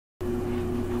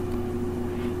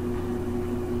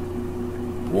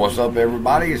What's up,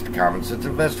 everybody? It's the Common Sense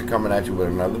Investor coming at you with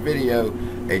another video,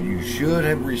 and you should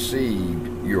have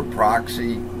received your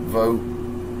proxy vote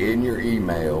in your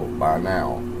email by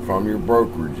now from your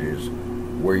brokerages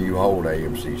where you hold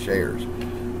AMC shares.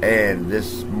 And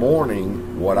this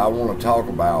morning, what I want to talk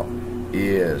about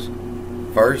is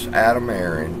first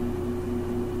Aron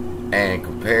and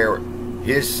compare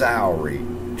his salary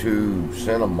to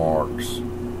Cinemark's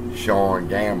Sean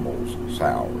Gamble's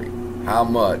salary. How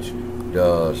much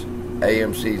does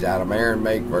AMC's Aron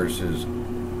make versus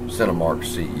Cinemark's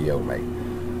CEO make?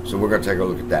 So we're going to take a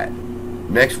look at that.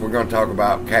 Next, we're going to talk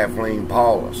about Kathleen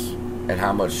Paulus and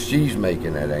how much she's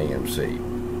making at AMC.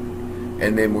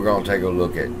 And then we're going to take a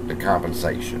look at the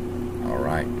compensation. All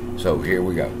right, so here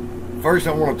we go. First,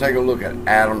 I want to take a look at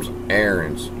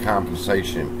Aron's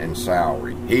compensation and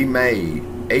salary. He made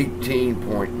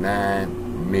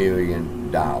 $18.9 million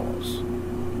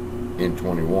in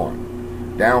 21,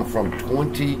 down from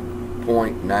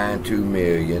 $20.92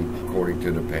 million, according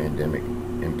to the pandemic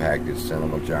impacted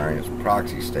cinema giant's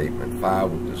proxy statement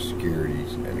filed with the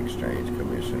Securities and Exchange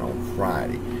Commission on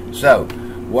Friday. So,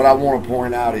 what I want to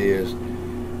point out is,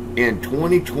 in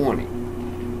 2020,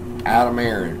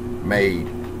 Aron made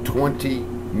 $20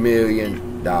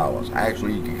 million.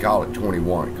 Actually, you could call it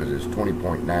 21 because it's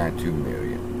 $20.92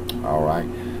 million. All right.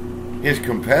 His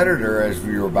competitor, as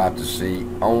we were about to see,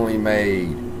 only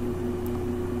made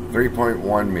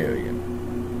 $3.1 million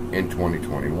in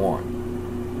 2021,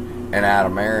 and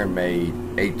Aron made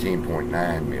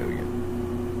 $18.9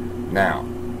 million. Now,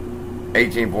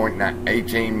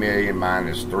 18 million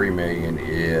minus 3 million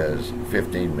is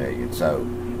 15 million. So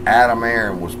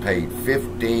Aron was paid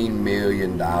 $15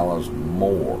 million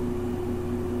more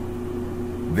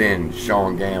than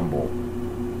Sean Gamble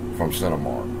from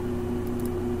Cinemark.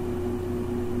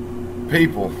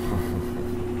 People,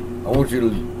 I want you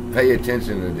to pay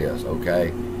attention to this,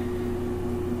 okay?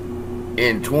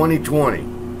 In 2020,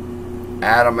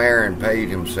 Aron paid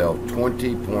himself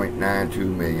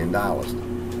 $20.92 million.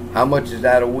 How much is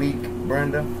that a week,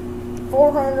 Brenda?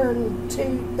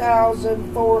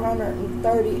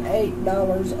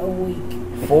 $402,438 a week.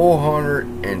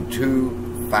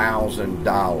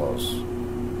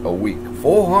 $402,000 a week.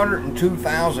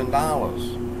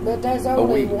 $402,000. But that's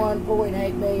only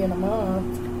 1.8 million a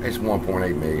month. It's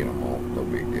 1.8 million a month. No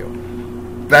big deal.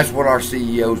 That's what our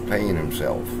CEO's paying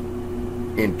himself.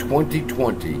 In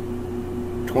 2020,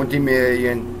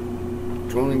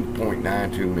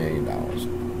 $20.92 million.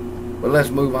 But let's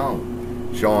move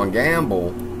on. Sean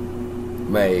Gamble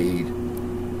made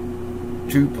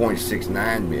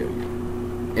 $2.69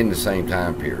 million in the same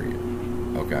time period.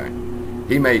 Okay,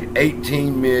 he made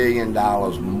 $18 million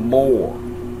more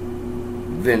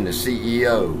than the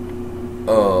CEO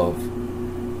of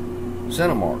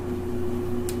Cinemark.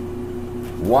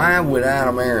 Why would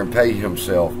Aron pay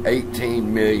himself $18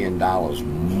 million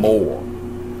more?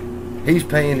 He's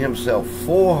paying himself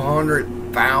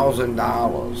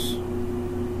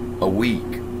 $400,000 a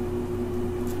week.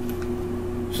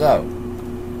 So,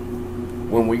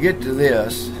 when we get to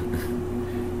this,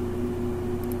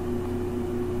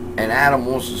 and Adam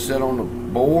wants to sit on the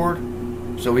board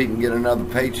so he can get another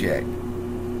paycheck,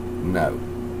 no.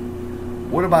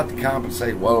 What about the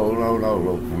compensation? Well,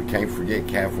 no, we can't forget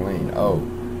Kathleen. Oh,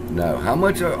 no. How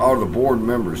much are the board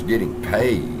members getting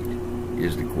paid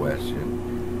is the question.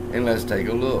 And let's take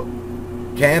a look.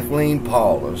 Kathleen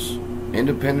Paulus,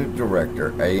 independent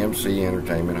director, AMC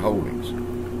Entertainment Holdings,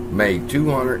 made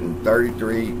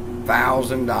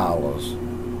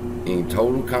 $233,000 in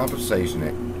total compensation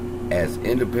as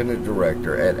independent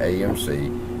director at AMC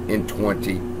in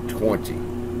 2020.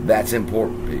 That's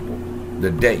important, people. The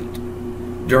date.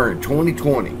 During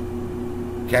 2020,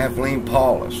 Kathleen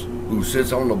Paulus, who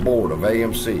sits on the board of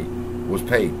AMC, was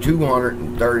paid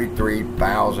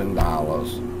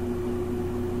 $233,000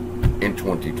 in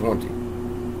 2020.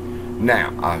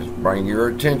 Now, I bring your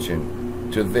attention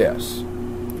to this.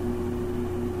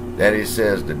 That it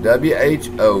says the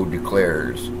WHO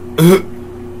declares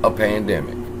a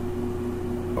pandemic.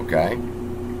 Okay?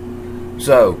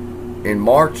 So, in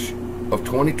March of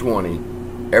 2020,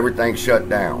 everything shut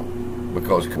down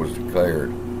because it was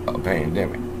declared a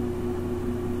pandemic.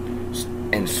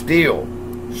 And still,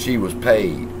 she was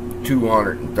paid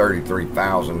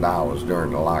 $233,000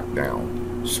 during the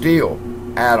lockdown. Still,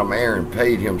 Aron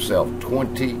paid himself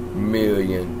 $20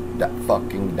 million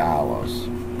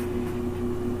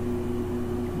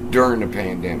during the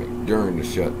pandemic, during the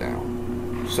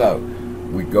shutdown. So,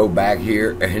 we go back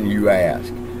here and you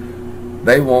ask,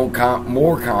 they want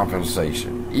more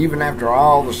compensation. Even after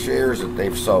all the shares that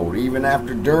they've sold, even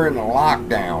after during the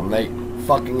lockdown,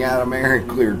 fucking Adam Aron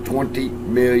cleared $20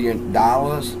 million.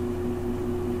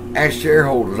 As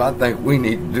shareholders, I think we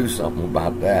need to do something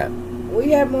about that.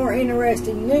 We have more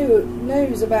interesting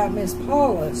news about Miss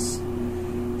Paulus.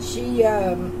 She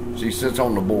sits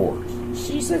on the board.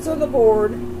 She sits on the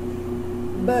board,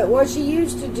 but what she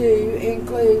used to do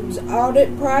includes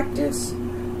audit practice,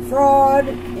 fraud,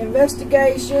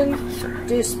 investigation,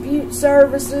 dispute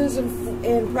services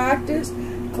and practice,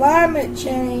 climate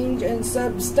change and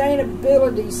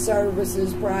sustainability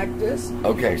services practice.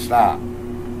 Okay, stop.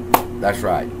 That's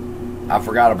right. I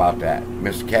forgot about that.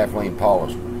 Miss Kathleen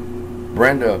Paulus.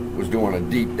 Brenda was doing a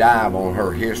deep dive on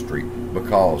her history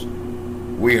because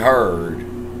we heard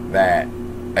that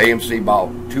AMC bought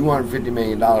 $250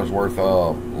 million worth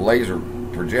of laser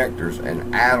projectors,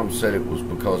 and Adam said it was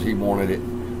because he wanted it.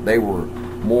 They were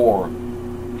more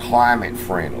climate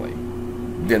friendly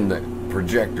than the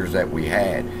projectors that we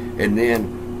had. And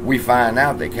then we find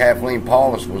out that Kathleen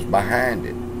Paulus was behind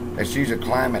it, and she's a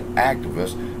climate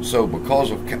activist. So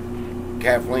because of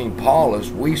Kathleen Paulus,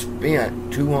 we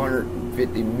spent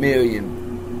 $250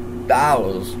 million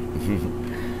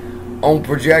on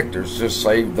projectors to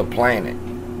save the planet.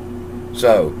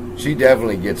 So she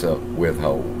definitely gets a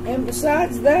withhold. And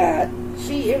besides that,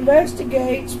 she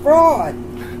investigates fraud.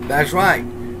 That's right.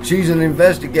 She's an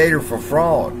investigator for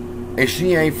fraud. And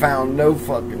she ain't found no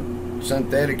fucking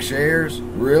synthetic shares?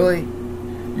 Really?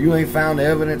 You ain't found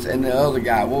evidence? And the other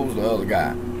guy, what was the other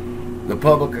guy? The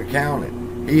public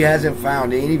accountant. He hasn't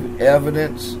found any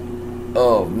evidence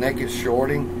of naked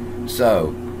shorting.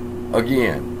 So,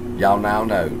 again, y'all now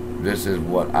know this is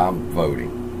what I'm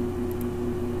voting.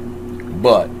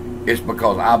 But it's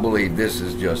because I believe this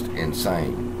is just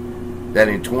insane. That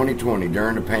in 2020,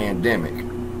 during the pandemic,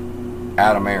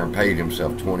 Adam Aron paid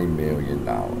himself $20 million.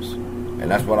 And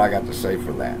that's what I got to say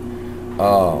for that.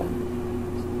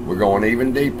 We're going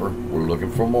even deeper. We're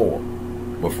looking for more.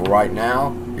 But for right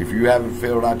now, if you haven't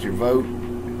filled out your vote,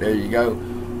 there you go.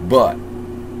 But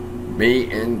me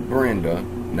and Brenda,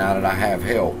 now that I have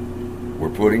help, we're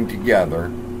putting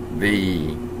together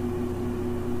the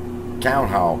town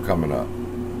hall coming up.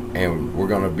 And we're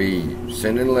going to be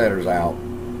sending letters out.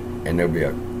 And there'll be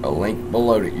a link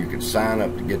below that you can sign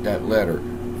up to get that letter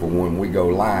for when we go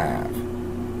live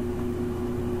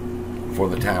for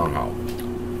the town hall.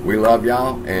 We love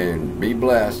y'all and be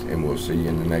blessed, and we'll see you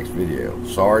in the next video.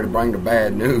 Sorry to bring the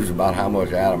bad news about how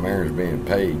much Adam Aron's being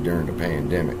paid during the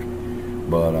pandemic,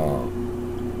 but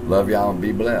love y'all and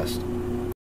be blessed.